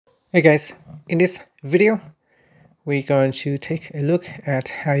Hey guys, in this video, we're going to take a look at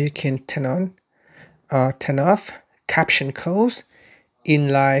how you can turn on or turn off caption codes in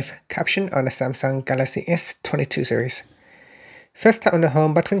live caption on the Samsung Galaxy S22 series. First, tap on the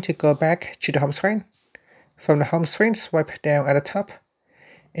home button to go back to the home screen. From the home screen, swipe down at the top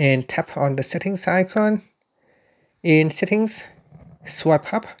and tap on the settings icon. In settings,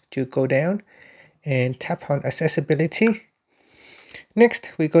 swipe up to go down and tap on accessibility. Next,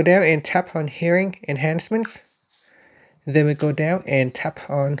 we go down and tap on hearing enhancements. Then we go down and tap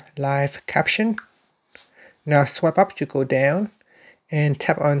on live caption. Now swipe up to go down and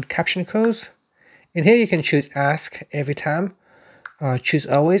tap on caption codes. In here you can choose ask every time, or choose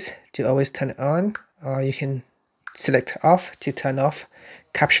always to always turn it on, or you can select off to turn off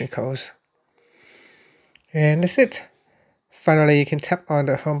caption codes. And that's it. Finally, you can tap on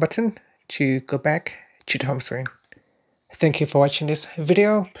the home button to go back to the home screen. Thank you for watching this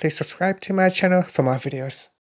video. Please subscribe to my channel for more videos.